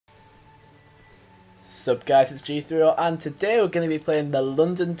Sup guys, it's G3O, and today we're going to be playing the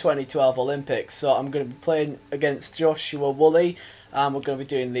London 2012 Olympics. So I'm going to be playing against Joshua Wooley, and we're going to be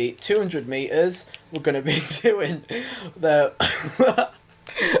doing the 200 metres. We're going to be doing the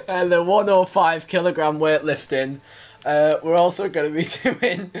the 105 kilogram weightlifting. We're also going to be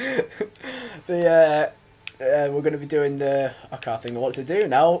doing the I can't think of what to do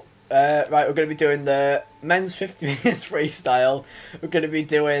now. Right, we're going to be doing the men's 50 metres freestyle. We're going to be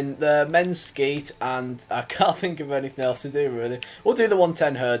doing the men's skeet, and I can't think of anything else to do really. We'll do the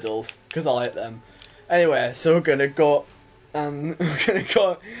 110 hurdles because I like them. Anyway, so we're going to go and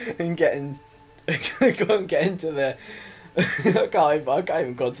get into the. I can't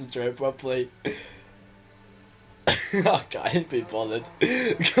even concentrate properly. I can't be bothered.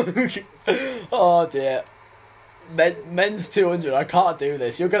 Oh dear. Men's 200, I can't do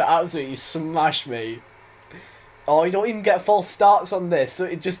this. You're going to absolutely smash me. Oh, you don't even get false starts on this. So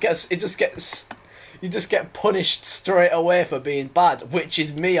you just get punished straight away for being bad, which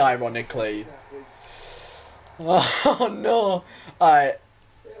is me, ironically. Oh no. Alright.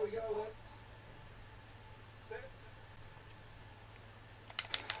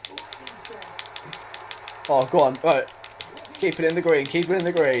 Oh, go on. Right. Keep it in the green. Keep it in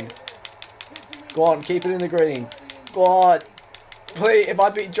the green. Go on, keep it in the green. Go on. Please, if I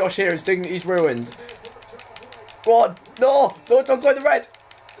beat Josh here, his dignity's ruined. Go on. No! No, don't go in the red.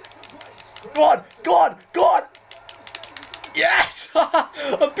 Go on. Go on. Go on. Yes!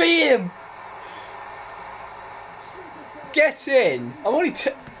 I beat him. Get in. I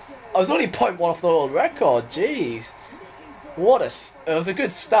was only 0.1 off the world record. Jeez. It was a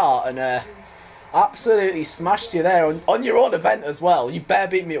good start, and absolutely smashed you there on your own event as well. You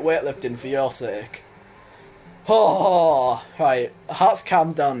better beat me at weightlifting for your sake. Oh, right. Heart's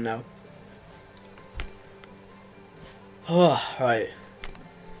calmed down now. Oh, right.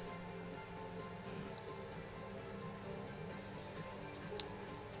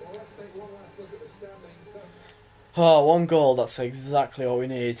 Oh, 1 goal. That's exactly what we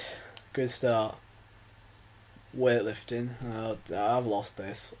need. Good start. Weightlifting. Oh, I've lost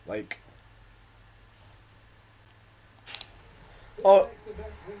this. Like. Oh,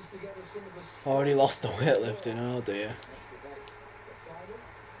 already lost the weightlifting, oh dear.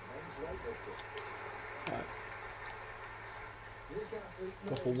 Right.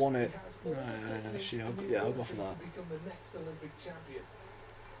 Go for 1 hit. Yeah, I'll go for that.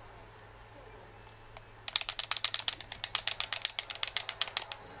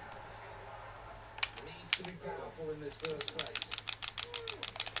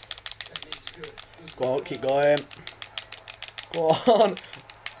 Go on, keep going. Go on.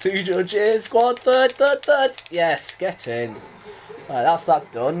 2 judges. Go on, third. Yes, get in. Right, that's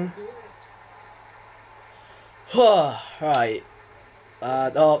that done. Right.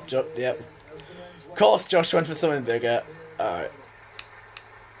 Yep. Of course, Josh went for something bigger. Alright.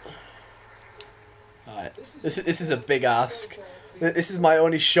 Alright. This is a big ask. This is my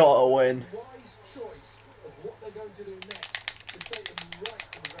only shot at win.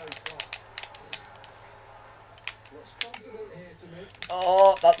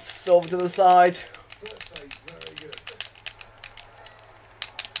 Oh, that's over to the side.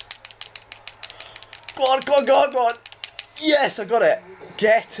 Go on, go on, go on, go on. Yes, I got it.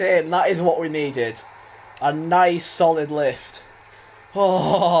 Get in. That is what we needed. A nice solid lift.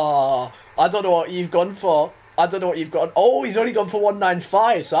 Oh, I don't know what you've gone for. I don't know what you've got. Oh, he's only gone for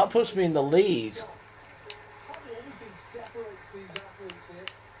 195, so that puts me in the lead.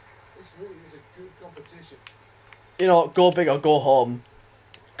 You know, go big or go home.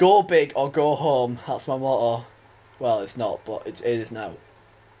 Go big or go home. That's my motto. Well, it's not, but it is now.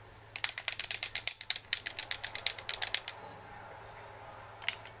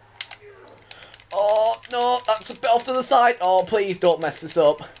 Oh, no, that's a bit off to the side. Oh, please don't mess this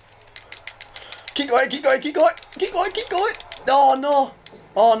up. Keep going, keep going, keep going, keep going, keep going. Oh, no.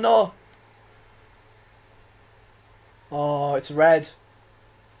 Oh, no. Oh, it's red.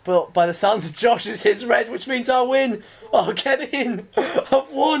 But by the sounds of Josh, it's his red, which means I win. Oh, get in.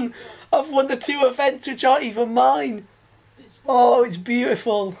 I've won. I've won the 2 events, which aren't even mine. Oh, it's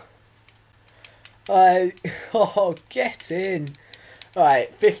beautiful. Oh, get in.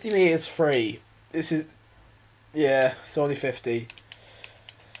 Alright, 50 metres free. This is... Yeah, it's only 50.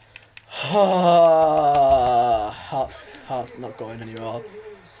 Heart's not going anymore.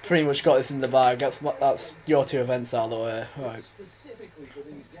 Pretty much got this in the bag. That's your 2 events out of the way. Right.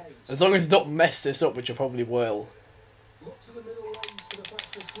 As long as you don't mess this up, which you probably will.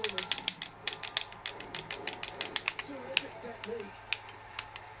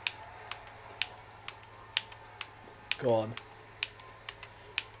 Go on.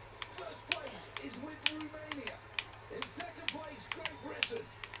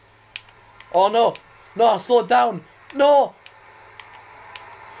 Oh no! No, I slowed down! No!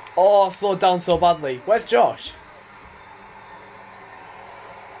 Oh, I've slowed down so badly. Where's Josh?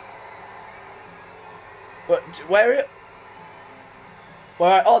 Where?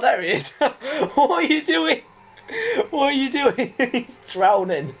 Oh, there he is! What are you doing? What are you doing? He's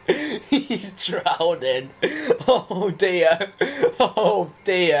drowning. He's drowning. Oh dear. Oh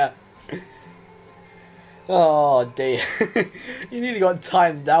dear. Oh dear. You nearly got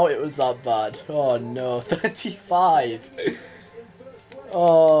timed out, it was that bad. Oh no, 35.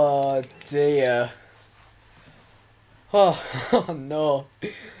 Oh dear. Oh no.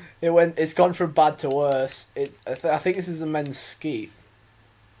 It's gone from bad to worse. I think this is a men's skeet.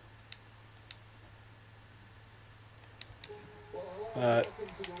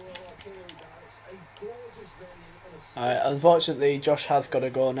 Unfortunately, Josh has got to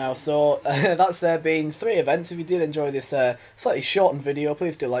go now, so that's been 3 events. If you did enjoy this slightly shortened video,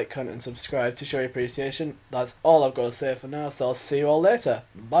 please do like, comment and subscribe to show your appreciation. That's all I've got to say for now, so I'll see you all later.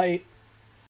 Bye!